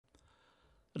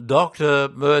Doctor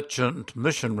Merchant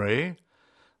Missionary.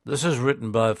 This is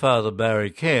written by Father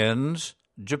Barry Cairns,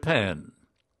 Japan.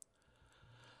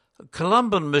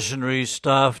 Columban missionaries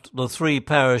staffed the three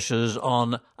parishes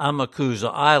on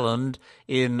Amakusa Island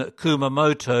in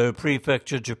Kumamoto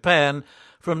Prefecture, Japan,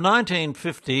 from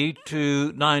 1950 to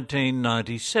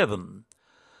 1997.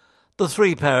 The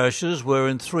three parishes were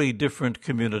in three different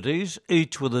communities,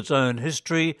 each with its own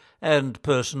history and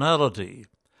personality.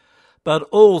 But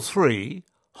all three,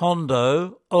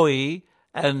 Hondo, Oi,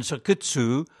 and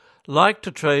Sakitsu, like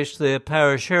to trace their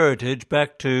parish heritage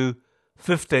back to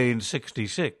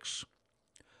 1566.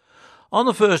 On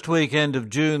the first weekend of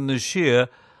June this year,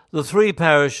 the three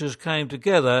parishes came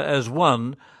together as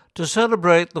one to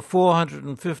celebrate the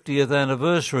 450th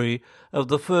anniversary of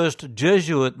the first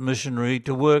Jesuit missionary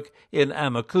to work in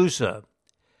Amakusa.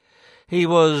 He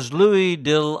was Luis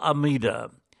de Almeida.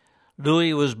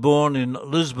 Luis was born in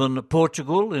Lisbon,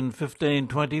 Portugal in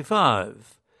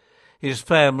 1525. His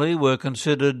family were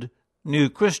considered New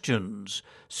Christians,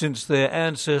 since their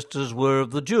ancestors were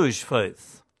of the Jewish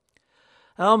faith.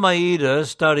 Almeida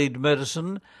studied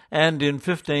medicine, and in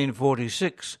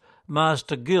 1546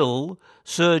 Master Gil,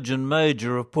 Surgeon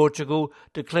Major of Portugal,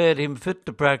 declared him fit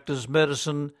to practice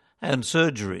medicine and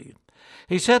surgery.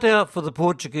 He set out for the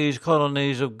Portuguese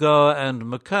colonies of Goa and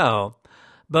Macau,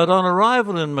 but on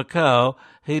arrival in Macau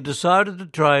he decided to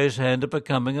try his hand at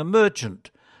becoming a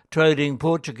merchant, trading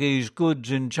Portuguese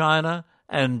goods in China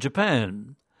and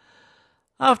Japan.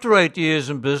 After 8 years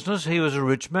in business he was a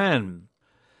rich man,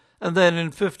 and then in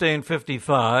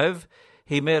 1555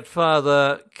 he met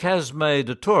Father Casme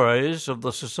de Torres of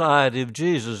the Society of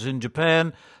Jesus in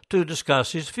Japan to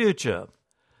discuss his future.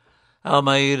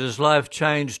 Almeida's life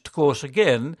changed course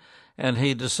again, and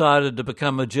he decided to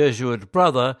become a Jesuit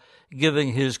brother,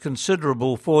 giving his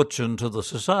considerable fortune to the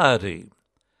society.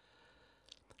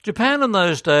 Japan in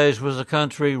those days was a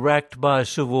country racked by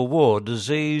civil war,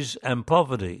 disease and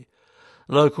poverty.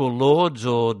 Local lords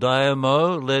or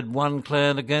daimyo led one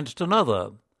clan against another.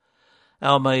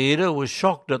 Almeida was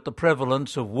shocked at the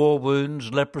prevalence of war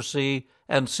wounds, leprosy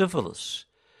and syphilis.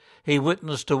 He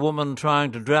witnessed a woman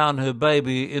trying to drown her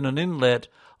baby in an inlet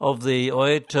of the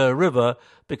Oita River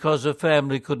because her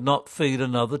family could not feed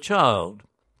another child.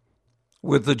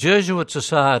 With the Jesuit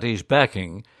Society's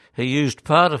backing, he used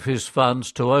part of his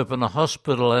funds to open a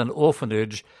hospital and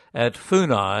orphanage at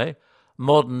Funai,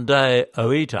 modern-day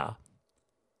Oita.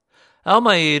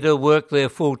 Almeida worked there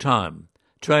full-time,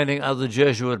 training other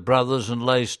Jesuit brothers and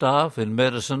lay staff in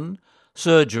medicine,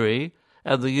 surgery,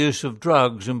 and the use of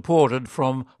drugs imported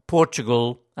from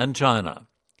Portugal and China.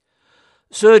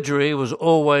 Surgery was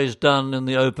always done in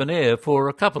the open air for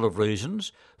a couple of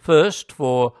reasons. First,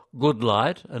 for good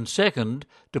light, and second,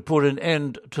 to put an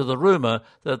end to the rumour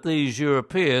that these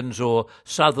Europeans, or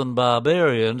southern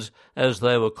barbarians, as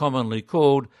they were commonly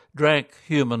called, drank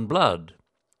human blood.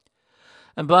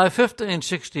 And by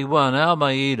 1561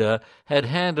 Almeida had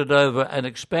handed over an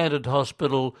expanded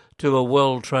hospital to a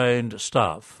well-trained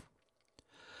staff.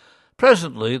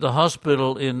 Presently, the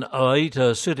hospital in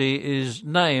Oita City is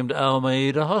named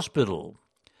Almeida Hospital.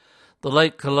 The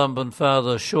late Columban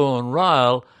Father Sean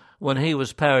Ryle, when he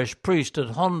was parish priest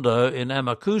at Hondo in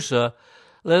Amakusa,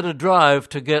 led a drive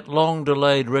to get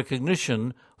long-delayed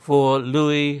recognition for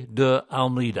Luis de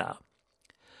Almeida.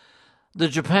 The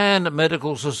Japan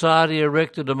Medical Society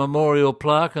erected a memorial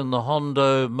plaque in the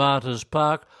Hondo Martyrs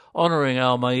Park honouring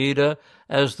Almeida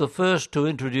as the first to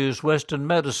introduce Western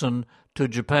medicine to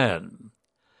Japan.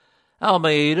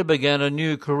 Almeida began a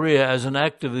new career as an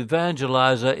active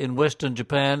evangelizer in Western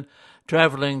Japan,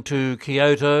 travelling to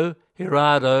Kyoto,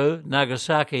 Hirado,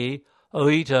 Nagasaki,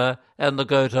 Oita, and the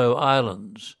Goto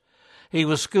Islands. He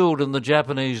was skilled in the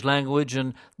Japanese language,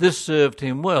 and this served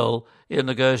him well in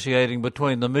negotiating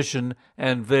between the mission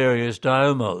and various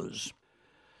daimyos.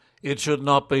 It should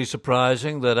not be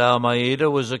surprising that Almeida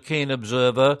was a keen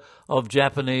observer of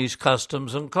Japanese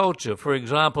customs and culture. For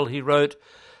example, he wrote,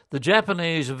 "The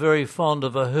Japanese are very fond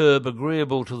of a herb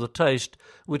agreeable to the taste,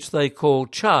 which they call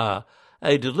cha,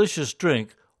 a delicious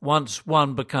drink once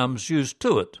one becomes used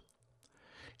to it."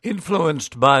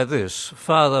 Influenced by this,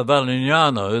 Father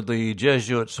Valignano, the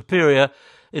Jesuit superior,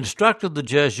 instructed the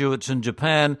Jesuits in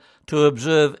Japan to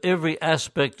observe every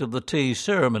aspect of the tea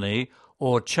ceremony,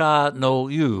 or cha no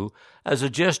yu, as a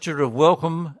gesture of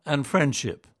welcome and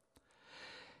friendship.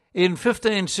 In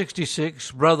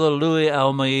 1566, Brother Luis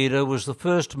Almeida was the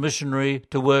first missionary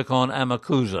to work on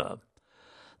Amakusa.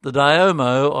 The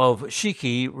daimyo of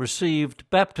Shiki received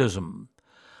baptism.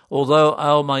 Although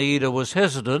Almeida was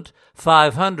hesitant,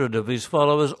 500 of his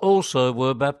followers also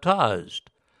were baptized.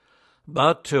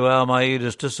 But to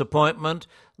Almeida's disappointment,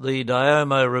 The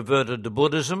Daimyo reverted to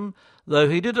Buddhism, though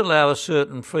he did allow a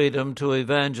certain freedom to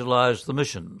evangelize the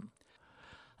mission.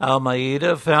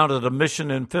 Almeida founded a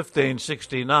mission in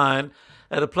 1569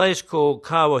 at a place called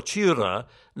Kawachura,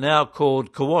 now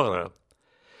called Kawara.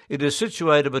 It is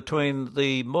situated between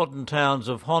the modern towns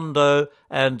of Hondo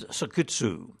and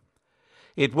Sakutsu.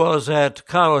 It was at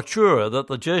Kawachura that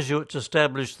the Jesuits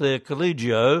established their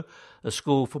collegio, a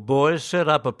school for boys, set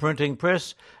up a printing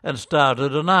press, and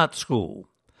started an art school.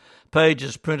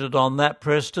 Pages printed on that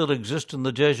press still exist in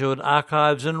the Jesuit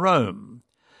archives in Rome.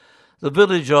 The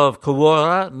village of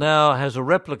Kawara now has a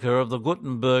replica of the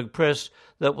Gutenberg press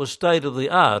that was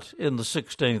state-of-the-art in the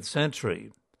 16th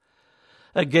century.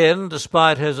 Again,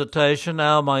 despite hesitation,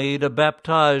 Almeida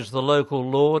baptized the local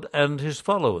lord and his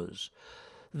followers.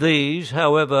 These,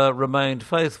 however, remained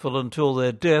faithful until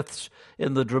their deaths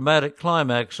in the dramatic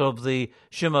climax of the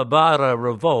Shimabara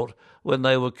revolt, when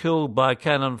they were killed by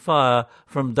cannon fire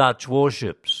from Dutch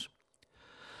warships.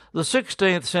 The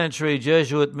 16th century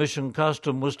Jesuit mission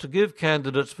custom was to give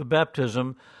candidates for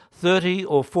baptism 30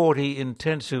 or 40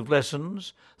 intensive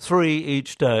lessons, 3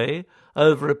 each day,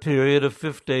 over a period of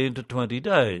 15 to 20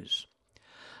 days.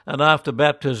 And after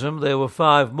baptism there were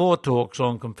 5 more talks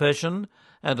on confession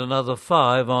and another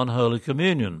 5 on Holy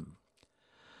Communion.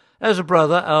 As a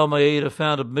brother, Almeida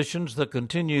founded missions that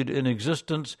continued in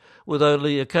existence with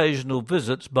only occasional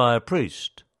visits by a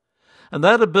priest. And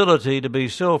that ability to be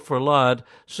self-reliant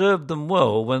served them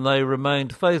well when they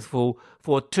remained faithful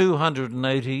for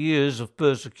 280 years of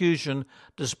persecution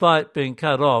despite being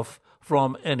cut off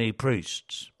from any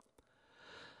priests.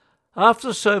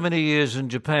 After so many years in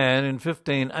Japan, in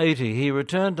 1580 he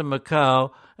returned to Macau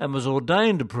and was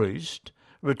ordained a priest,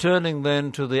 returning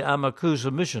then to the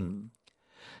Amakusa mission.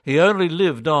 He only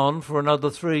lived on for another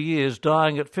 3 years,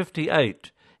 dying at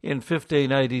 58 in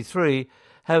 1583,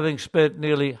 having spent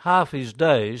nearly half his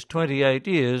days, 28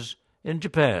 years, in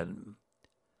Japan.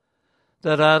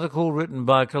 That article, written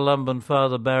by Columban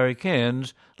Father Barry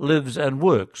Cairns, lives and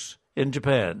works in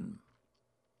Japan.